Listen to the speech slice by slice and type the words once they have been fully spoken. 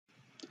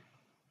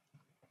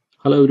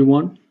Hello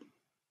everyone.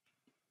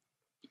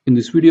 In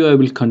this video, I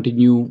will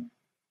continue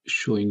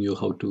showing you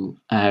how to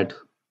add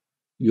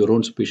your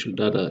own spatial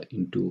data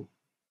into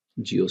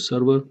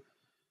GeoServer,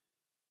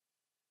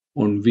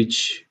 on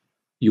which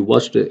you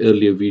watched the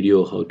earlier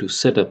video how to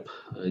set up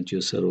a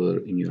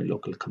GeoServer in your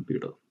local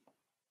computer.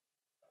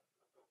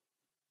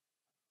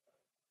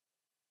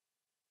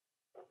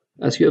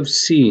 As you have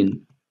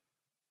seen,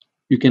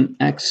 you can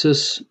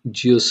access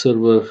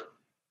GeoServer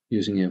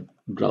using a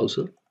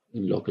browser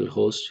in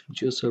localhost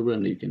GeoServer,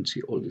 and you can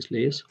see all these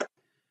layers.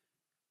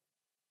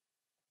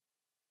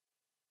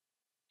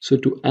 So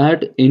to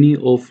add any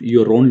of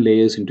your own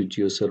layers into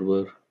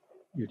GeoServer,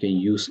 you can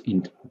use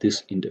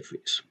this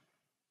interface.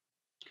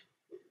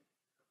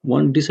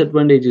 One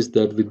disadvantage is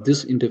that with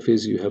this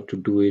interface, you have to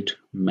do it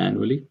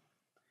manually,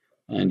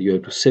 and you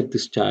have to set the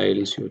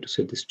styles, you have to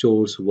set the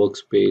stores,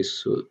 workspace,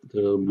 so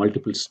there are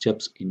multiple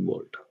steps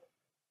involved.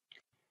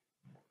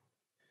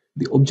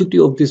 The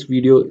objective of this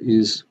video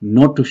is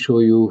not to show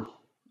you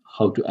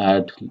how to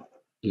add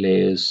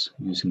layers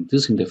using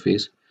this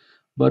interface,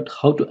 but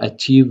how to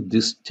achieve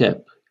this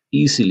step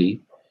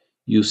easily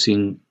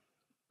using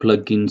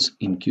plugins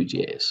in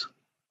QGIS.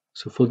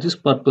 So for this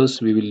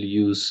purpose, we will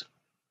use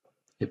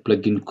a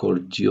plugin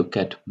called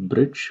GeoCat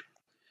Bridge,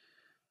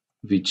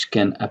 which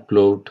can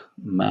upload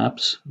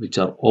maps which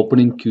are open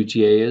in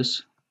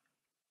QGIS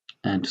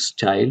and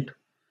styled.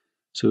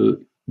 So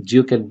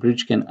GeoCat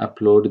Bridge can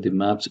upload the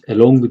maps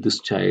along with the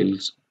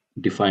styles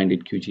defined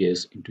in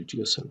QGIS into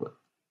GeoServer.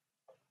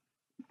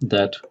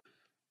 That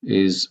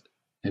is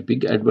a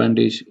big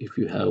advantage if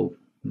you have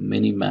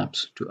many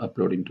maps to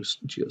upload into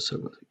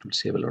GeoServer. It will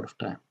save a lot of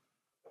time.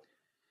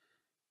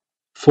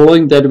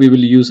 Following that, we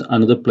will use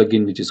another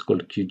plugin which is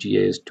called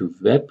QGIS to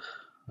Web,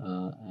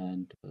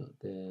 and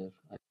there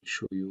I will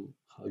show you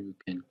how you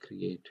can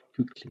create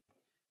quickly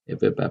a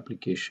web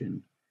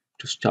application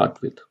to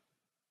start with.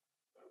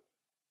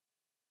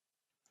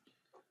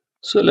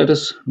 So let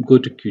us go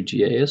to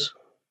QGIS.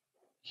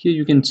 Here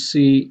you can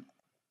see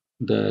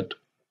that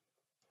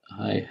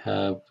I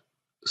have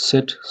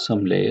set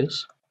some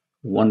layers,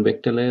 one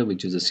vector layer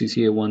which is a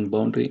CCA1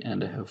 boundary,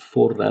 and I have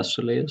 4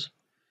 raster layers: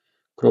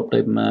 crop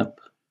type map,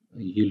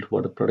 yield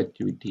water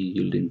productivity,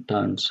 yield in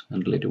tons,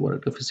 and relative water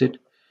deficit.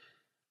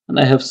 And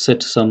I have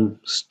set some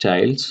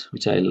styles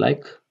which I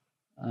like,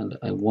 and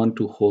I want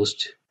to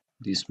host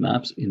these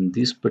maps in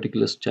these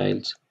particular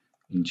styles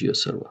in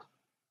GeoServer.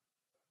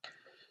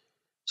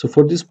 So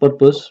for this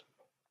purpose,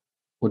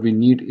 what we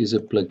need is a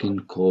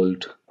plugin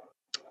called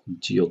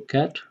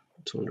GeoCat.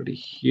 It's already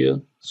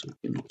here, so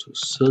you can also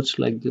search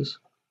like this,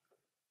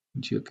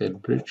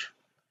 GeoCat Bridge.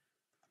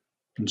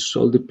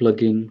 Install the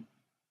plugin.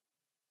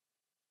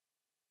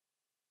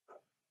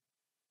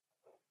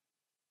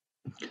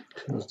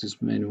 Close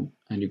this menu,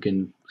 and you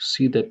can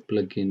see that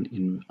plugin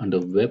in under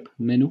Web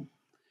menu.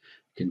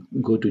 You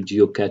can go to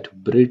GeoCat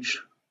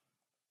Bridge,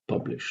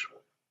 Publish.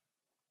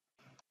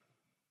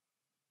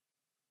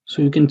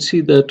 So you can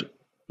see that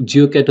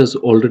GeoCat has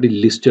already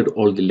listed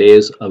all the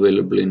layers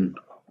available in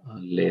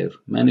Layer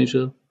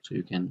Manager. So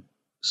you can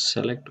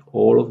select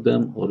all of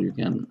them, or you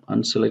can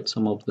unselect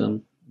some of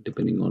them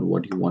depending on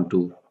what you want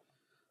to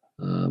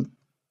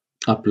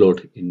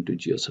upload into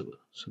GeoServer.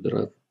 So there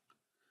are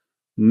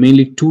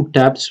mainly 2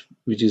 tabs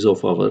which is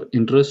of our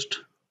interest: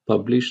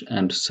 Publish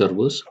and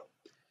Servers.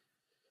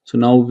 So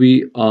now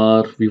we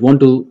want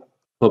to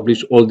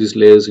publish all these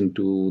layers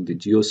into the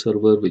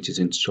GeoServer, which is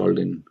installed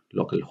in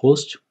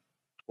localhost,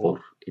 or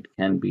it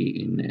can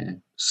be in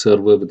a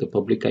server with a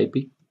public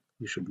IP.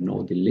 You should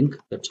know the link,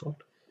 that's all.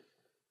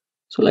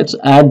 So let's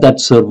add that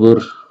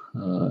server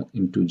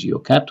into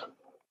GeoCat.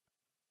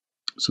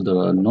 So there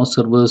are no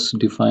servers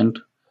defined.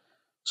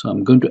 So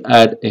I'm going to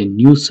add a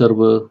new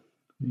server.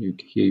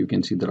 Here you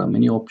can see there are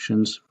many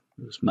options.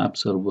 There's map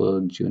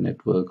server,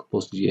 GeoNetwork,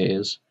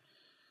 PostGIS.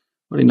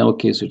 But in our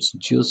case, it's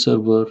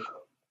GeoServer.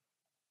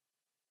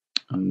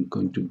 I'm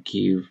going to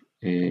give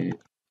a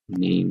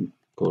name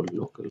called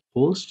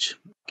localhost.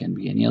 Can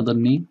be any other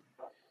name.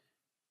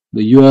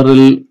 The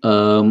URL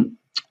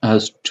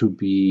has to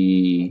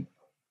be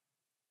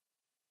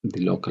the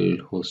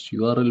localhost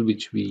URL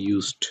which we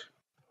used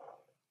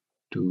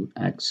to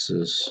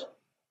access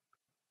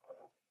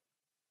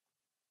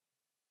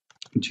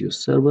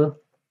GeoServer.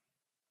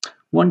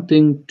 One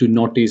thing to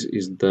notice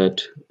is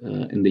that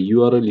in the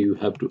URL you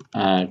have to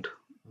add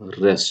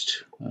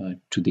REST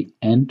to the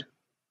end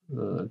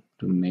to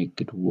make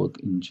it work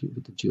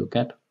with the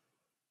GeoCat.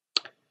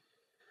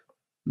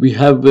 We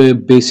have a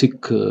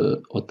basic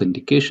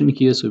authentication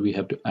here, so we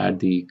have to add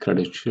the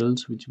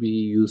credentials which we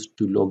used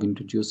to log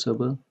into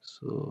GeoServer.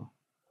 So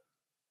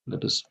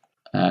let us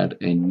add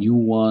a new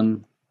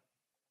one,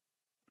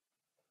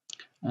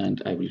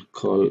 and I will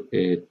call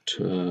it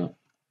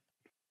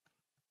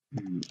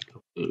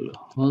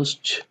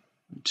localhost.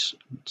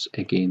 It's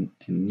again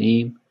a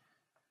name.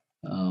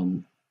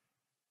 The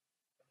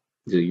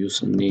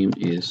username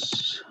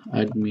is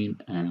admin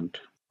and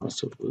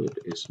password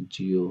is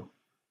GeoServer.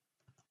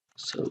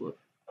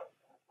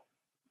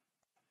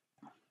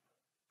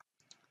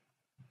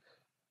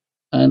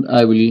 and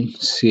I will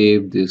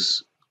save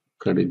this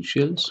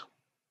credentials.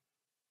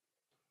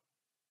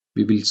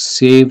 We will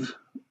save.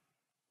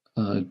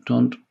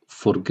 Don't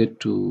forget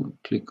to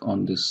click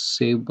on this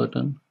save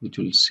button, which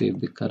will save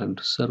the current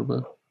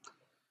server,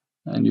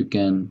 and you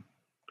can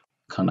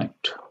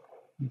connect.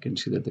 You can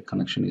see that the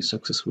connection is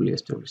successfully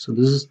established. So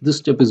this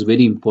step is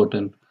very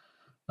important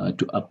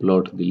to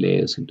upload the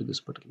layers into this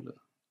particular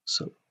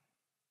server.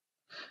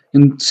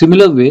 In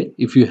similar way,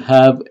 if you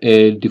have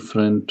a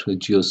different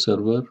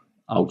GeoServer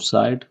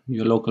outside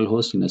your local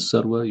host in a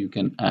server, you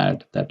can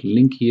add that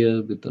link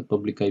here with the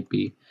public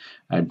IP,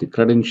 add the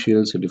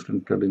credentials, the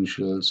different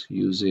credentials,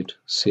 use it,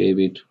 save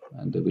it,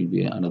 and there will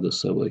be another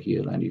server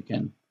here, and you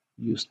can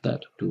use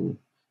that to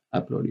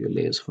upload your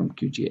layers from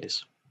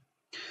QGIS.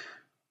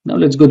 Now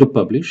let's go to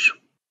publish.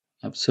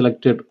 I've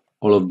selected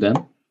all of them,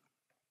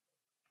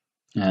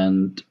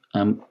 and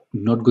I'm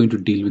not going to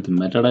deal with the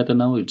metadata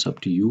now. It's up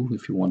to you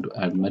if you want to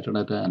add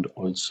metadata and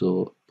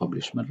also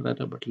publish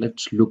metadata, but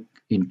let's look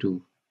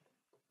into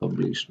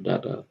published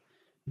data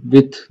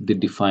with the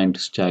defined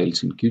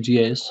styles in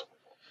QGIS.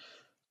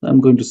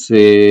 I'm going to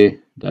say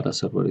data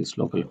server is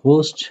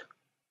localhost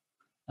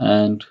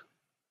and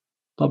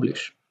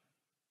publish.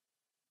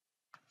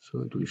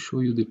 So it will show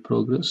you the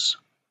progress.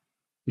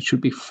 It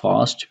should be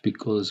fast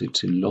because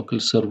it's in local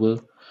server.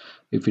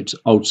 If it's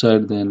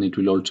outside, then it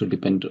will also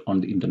depend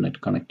on the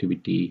internet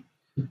connectivity.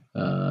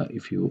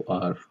 If you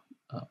are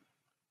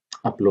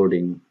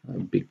uploading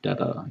big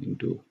data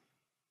into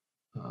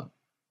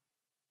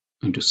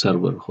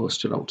server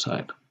hosted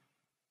outside,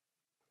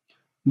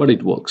 but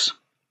it works.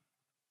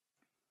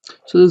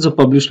 So this is a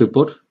published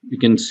report. You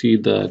can see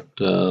that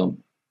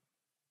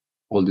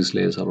all these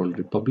layers are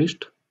already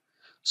published.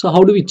 So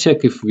how do we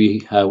check if we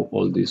have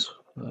all these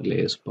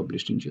layers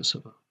published in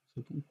GeoServer? So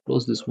we can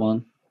close this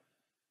one.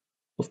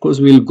 Of course,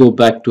 we'll go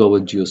back to our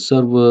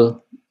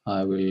GeoServer.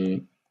 I will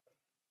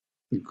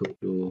go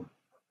to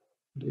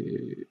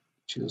the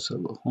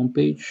GeoServer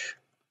homepage.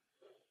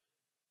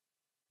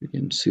 You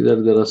can see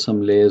that there are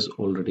some layers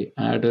already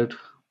added,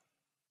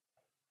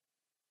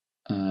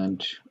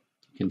 and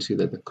you can see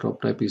that the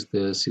crop type is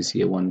there,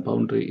 CCA1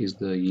 boundary is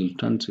there, yield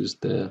trends is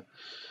there,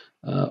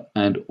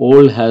 and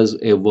all has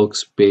a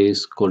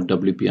workspace called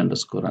WP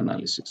underscore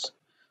analysis.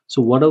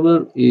 So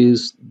whatever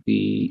is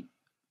the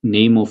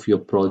name of your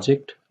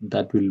project,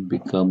 that will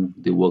become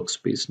the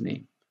workspace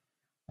name.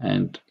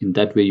 And in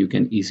that way, you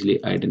can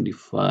easily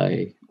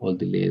identify all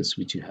the layers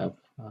which you have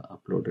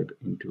uploaded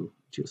into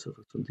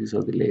GeoServer. So these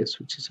are the layers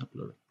which is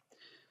uploaded.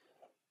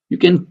 You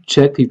can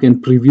check, you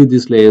can preview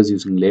these layers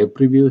using layer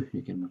preview.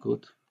 You can go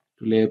to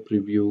layer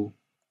preview.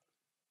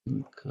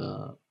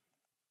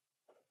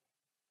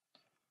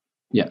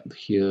 Yeah,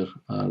 here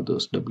are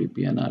those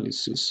WP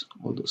analysis,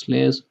 all those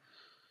layers.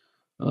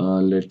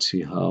 Let's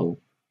see how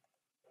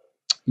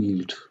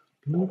yield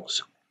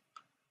looks.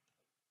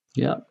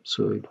 Yeah,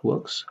 so it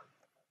works.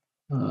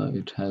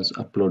 It has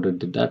uploaded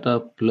the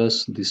data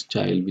plus this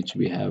child which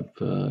we have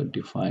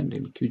defined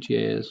in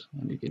QGIS,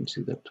 and you can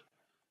see that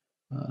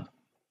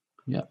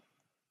yeah,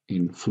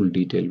 in full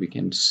detail we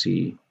can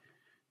see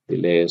the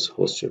layers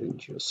hosted in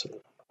GeoServer.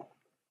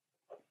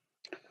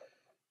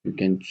 You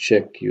can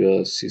check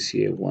your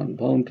CCA1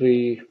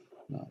 boundary.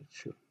 Now it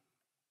should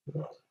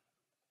work.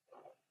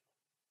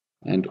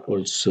 And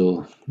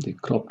also the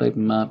crop type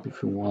map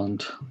if you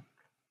want,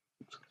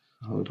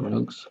 how it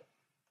looks.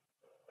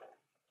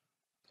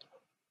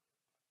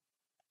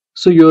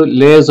 So your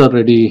layers are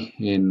ready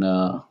in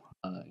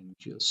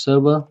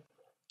GeoServer.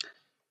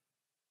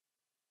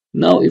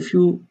 Now if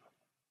you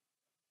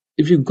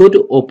go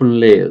to open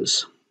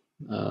layers,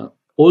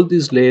 all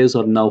these layers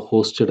are now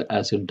hosted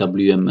as a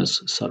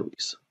WMS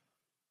service.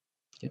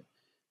 Okay.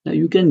 Now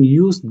you can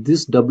use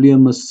this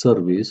WMS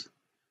service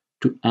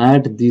to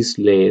add these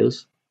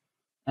layers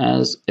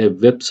as a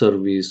web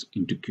service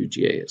into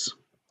QGIS.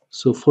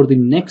 So for the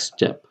next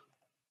step,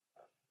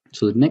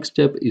 the next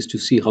step is to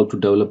see how to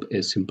develop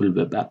a simple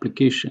web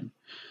application.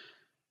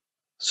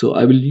 So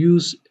I will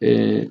use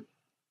a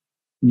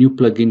new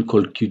plugin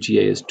called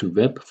QGIS to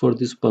web for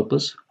this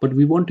purpose, but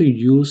we want to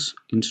use,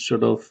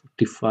 instead of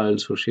TIFF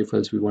files or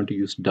shapefiles, we want to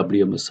use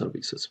WMS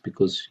services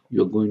because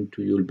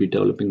you'll be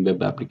developing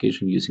web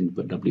application using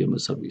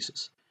WMS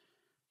services.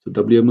 So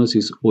WMS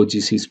is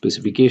OGC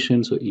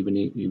specification. So even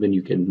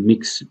you can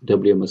mix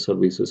WMS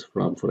services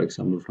from, for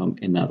example, from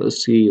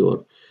NRSC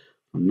or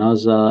from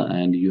NASA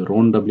and your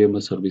own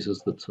WMS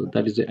services. So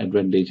that is the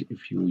advantage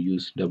if you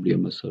use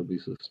WMS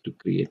services to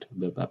create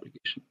web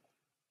application.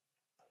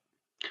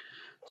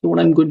 So what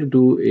I'm going to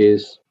do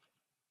is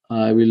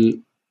I will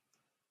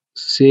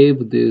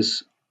save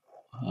this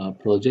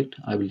project.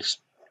 I will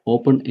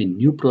open a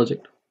new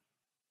project,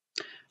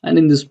 and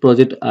in this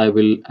project I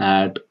will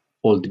add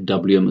all the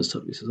WMS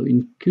services. So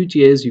in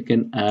QGIS you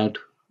can add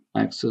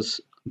access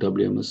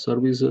WMS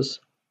services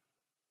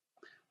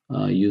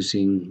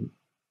using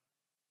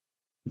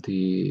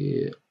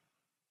the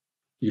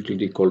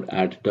utility called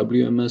add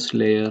WMS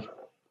layer,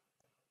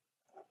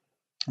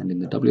 and in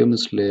the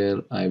WMS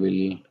layer I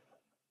will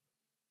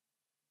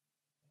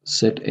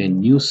set a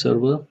new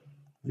server.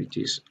 which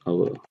is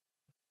our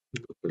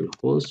local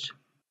host,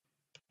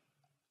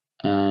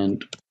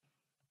 and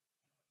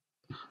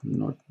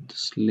not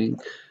this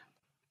link,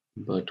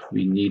 but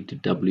we need the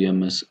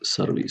WMS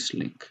service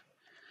link.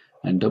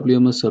 And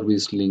WMS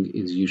service link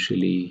is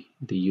usually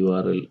the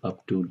URL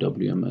up to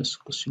WMS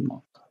question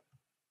mark.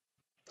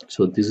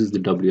 So this is the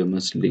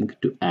WMS link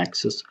to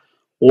access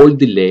all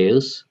the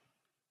layers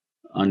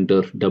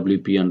under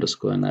WP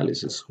underscore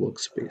analysis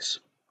workspace.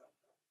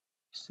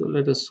 So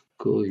let us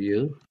go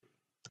here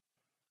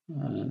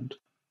and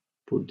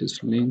put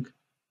this link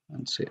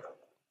and say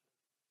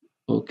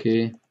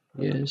okay,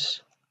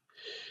 yes.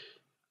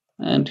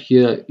 And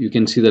here you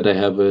can see that I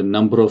have a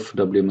number of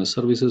WMS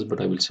services,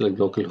 but I will select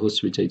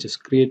localhost, which I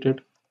just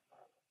created,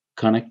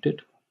 connect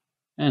it,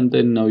 and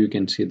then now you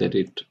can see that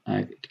it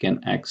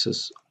can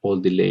access all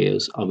the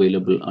layers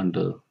available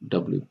under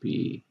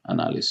WP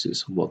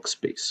analysis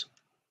workspace.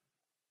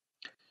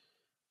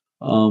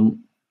 I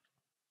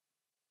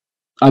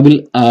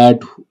will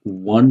add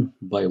one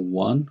by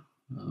one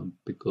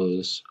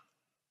because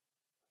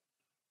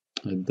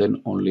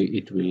then only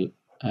it will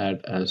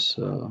add as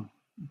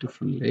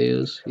different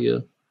layers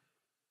here.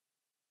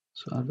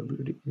 So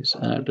RWD is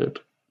added,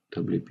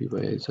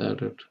 WPY is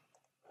added,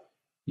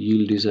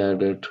 yield is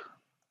added,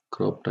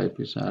 crop type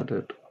is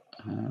added,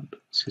 and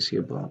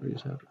CCA boundary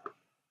is added.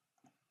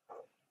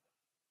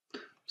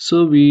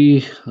 So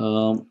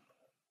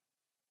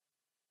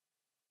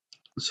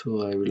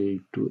so I will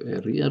do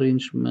a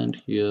rearrangement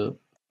here.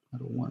 I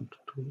don't want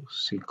to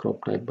see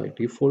crop type by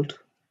default.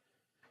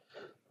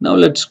 Now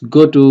let's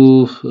go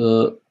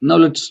to now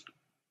let's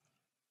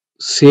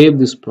save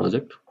this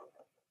project.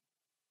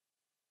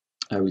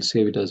 I will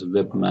save it as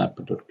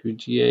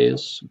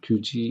webmap.qgis,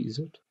 QG is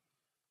it,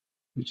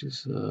 which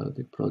is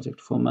the project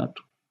format.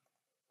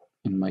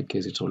 In my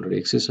case, it's already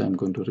exists. I'm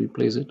going to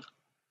replace it.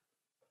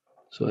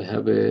 So I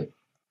have a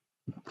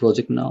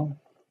project now,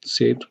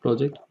 saved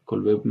project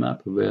called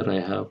webmap, where I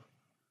have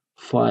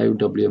 5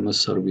 WMS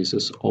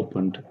services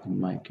opened in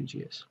my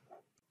QGIS.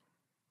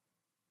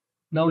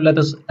 Now let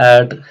us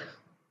add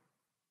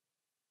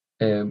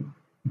a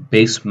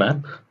base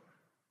map.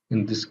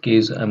 In this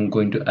case, I'm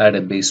going to add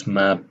a base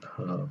map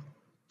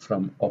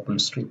from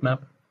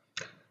Openstreetmap.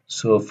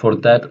 So for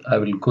that, I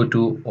will go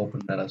to Open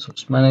Data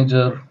Source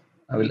Manager.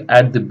 I will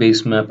add the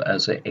base map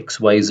as a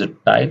XYZ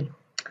tile.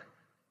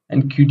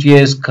 And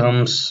QGIS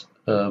comes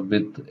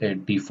with a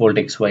default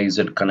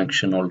XYZ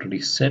connection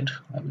already set.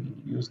 I will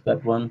use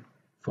that one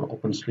for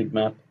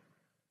OpenStreetMap.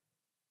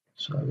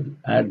 So I will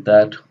add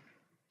that.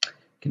 You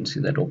can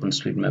see that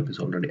OpenStreetMap is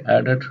already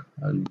added.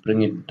 I'll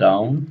bring it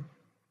down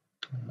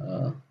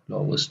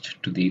lowest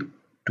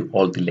to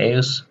all the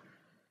layers.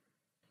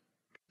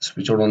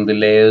 Switch out on the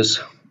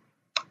layers.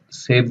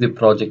 Save the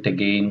project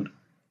again.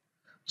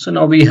 So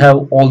now we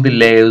have all the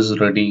layers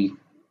ready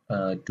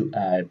to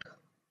add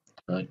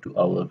to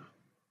our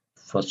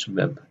first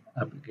web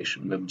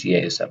application,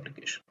 WebGIS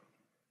application.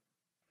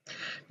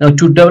 Now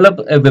to develop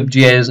a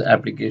WebGIS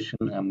application,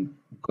 I'm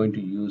going to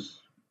use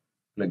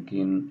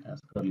plugin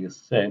as earlier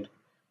said,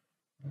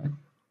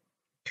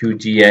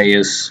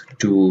 QGIS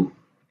to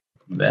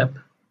web.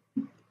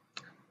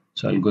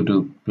 So I'll go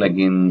to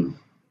plugin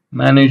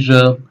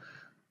manager,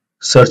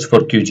 search for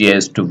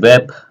QGIS to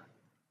web,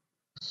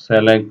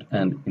 select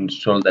and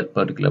install that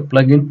particular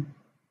plugin.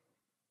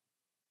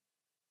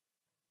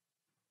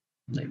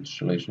 The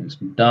installation is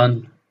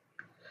done.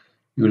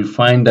 You will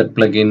find that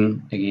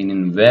plugin again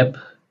in web,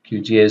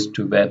 QGIS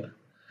to web.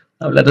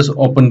 Now let us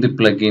open the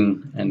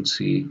plugin and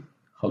see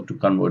how to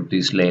convert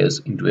these layers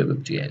into a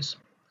WebGIS.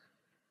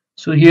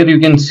 So here you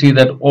can see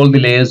that all the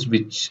layers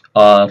which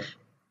are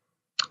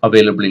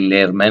available in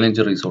layer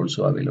manager is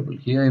also available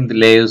here in the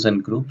layers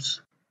and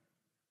groups.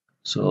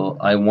 So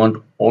I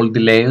want all the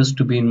layers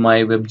to be in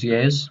my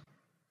WebGIS,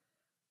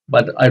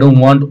 but I don't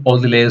want all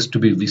the layers to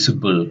be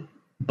visible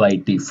by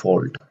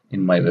default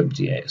in my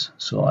WebGIS.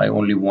 So I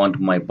only want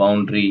my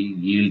boundary,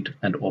 yield,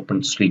 and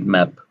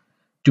OpenStreetMap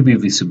to be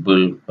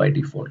visible by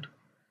default.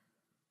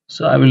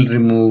 So I will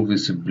remove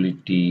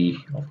visibility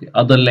of the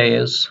other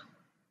layers.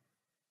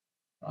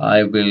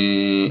 I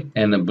will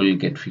enable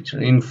get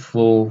feature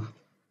info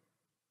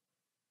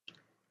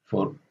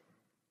for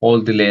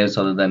all the layers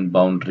other than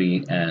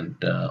boundary and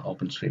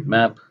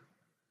OpenStreetMap.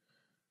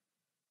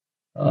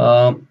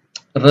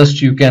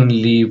 Rest you can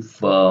leave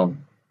the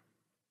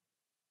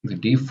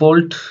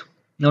default.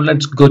 Now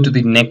let's go to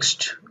the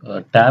next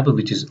tab,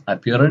 which is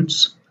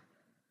appearance.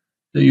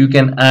 So you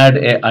can add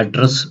a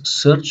address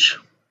search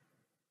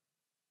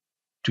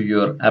to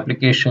your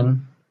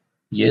application.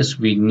 Yes,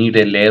 we need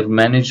a layer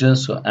manager,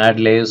 so add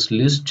layers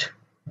list,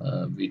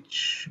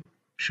 which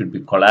should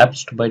be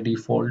collapsed by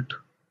default.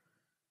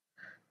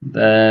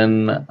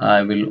 Then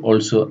I will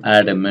also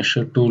add a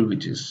measure tool,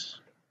 which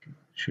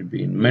should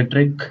be in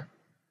metric.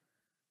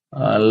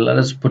 Let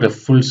us put a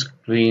full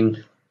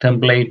screen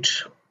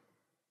template.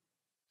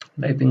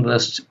 I think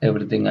rest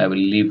everything I will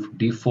leave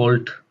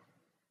default.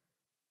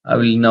 I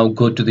will now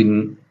go to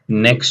the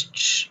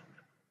next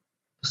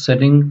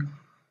setting,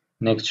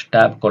 next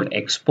tab called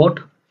export.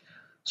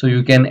 So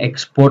you can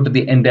export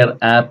the entire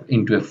app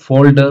into a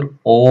folder,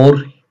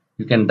 or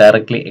you can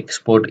directly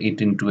export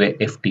it into a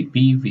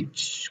FTP,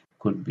 which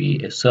could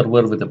be a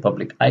server with a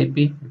public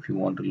IP if you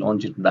want to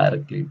launch it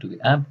directly to the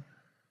app.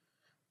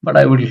 But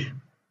I would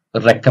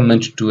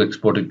recommend to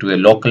export it to a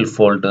local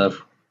folder,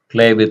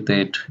 play with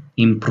it,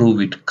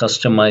 improve it,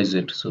 customize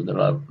it. So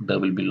there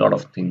will be a lot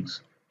of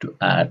things to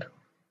add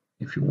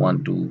if you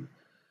want to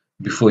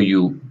before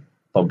you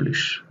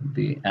publish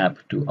the app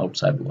to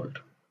outside world.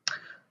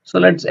 So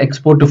let's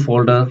export a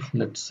folder.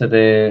 Let's set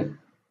a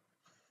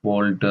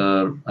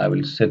folder. I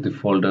will set the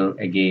folder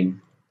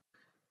again,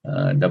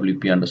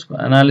 WP underscore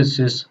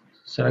analysis.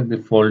 Select the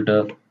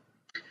folder.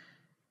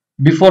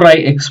 Before I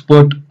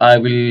export, I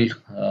will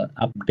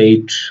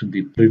update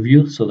the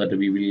preview so that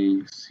we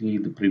will see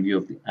the preview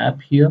of the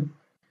app here.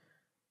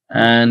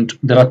 And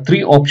there are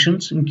three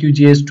options in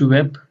QGIS to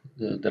web.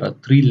 There are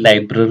three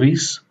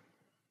libraries,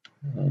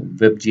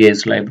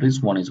 WebGIS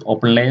libraries. One is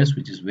OpenLayers,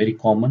 which is very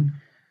common.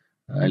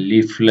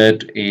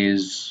 Leaflet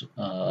is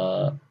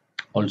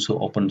also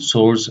open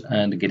source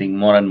and getting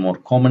more and more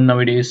common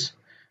nowadays.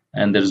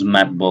 And there's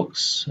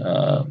Mapbox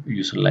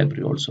user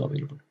library also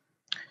available.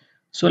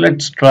 So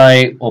let's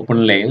try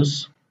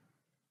OpenLayers.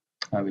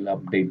 I will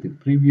update the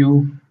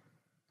preview.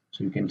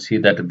 So you can see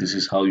that this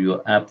is how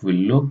your app will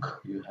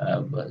look. You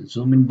have a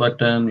zoom in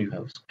button, you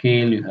have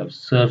scale, you have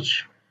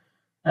search,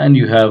 and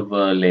you have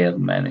a layer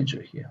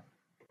manager here.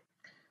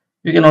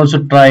 You can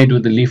also try it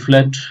with the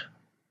leaflet.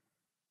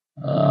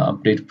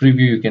 Update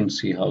preview, you can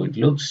see how it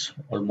looks,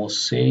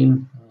 almost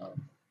same,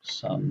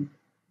 some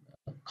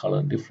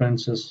color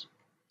differences.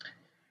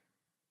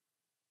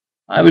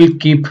 I will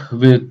keep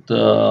with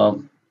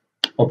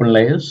open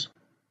layers,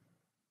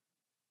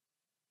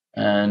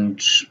 and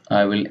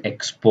I will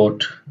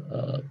export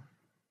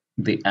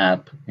the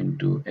app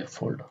into a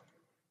folder.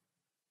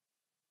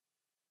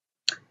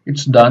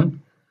 It's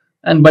done,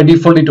 and by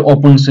default it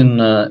opens in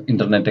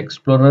Internet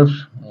Explorer.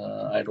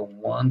 I don't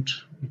want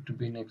it to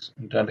be in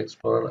Internet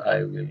Explorer.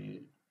 I will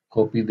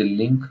copy the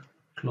link,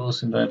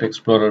 close Internet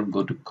Explorer,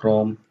 go to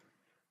Chrome,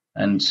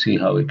 and see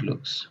how it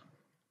looks.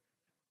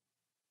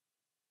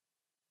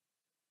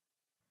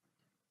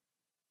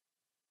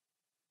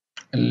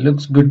 It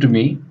looks good to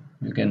me.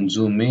 You can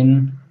zoom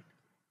in.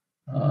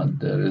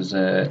 There is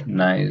a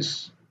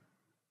nice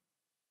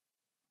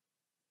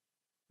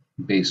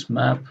base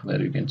map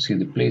where you can see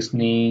the place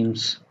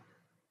names.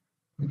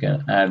 You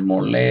can add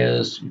more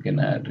layers. You can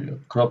add your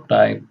crop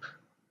type.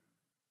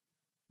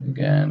 You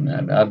can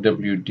add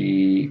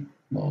RWT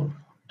or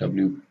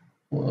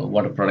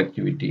water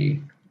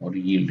productivity or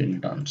yield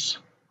in tons.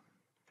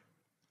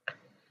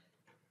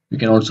 You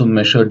can also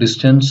measure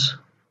distance,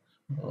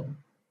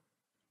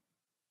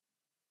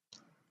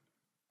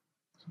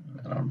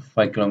 around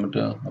 5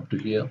 kilometers up to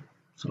here,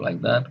 so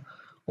like that.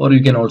 Or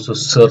you can also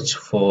search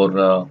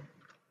for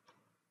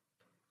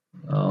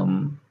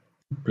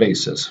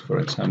places, for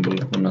example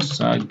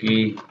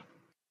Unasagi,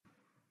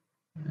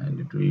 and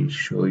it will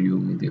show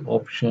you the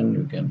option.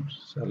 You can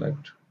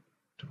select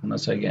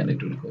Unasagi and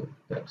it will go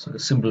there. So the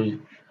simple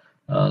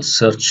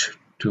search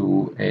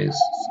to a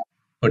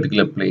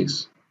particular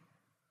place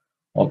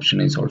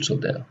option is also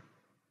there.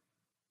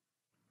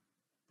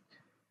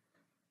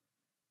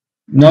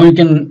 Now you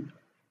can,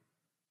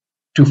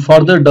 to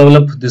further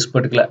develop this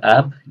particular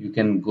app, you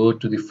can go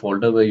to the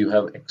folder where you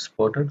have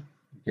exported.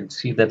 You can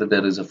see that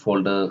there is a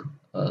folder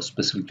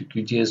specific to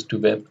QGIS to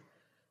web,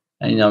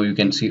 and now you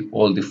can see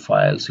all the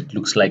files. It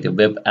looks like a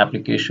web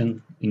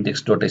application.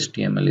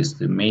 Index.html is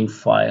the main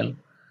file.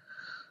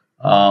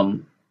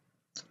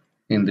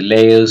 In the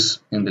layers,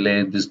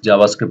 this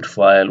JavaScript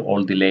file,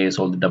 all the layers,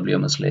 all the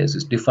WMS layers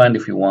is defined.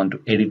 If you want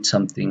to edit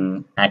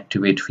something,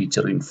 activate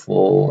feature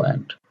info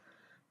and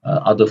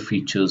other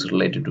features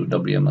related to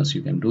WMS,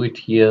 you can do it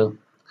here.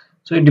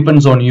 So it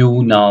depends on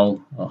you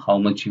now how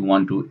much you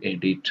want to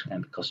edit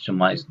and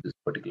customize this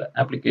particular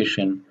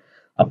application,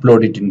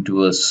 upload it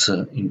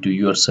into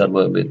your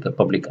server with a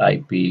public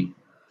IP,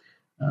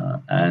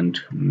 and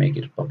make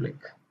it public.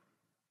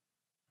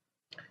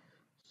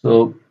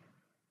 So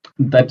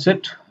that's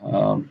it.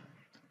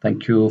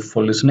 Thank you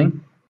for listening.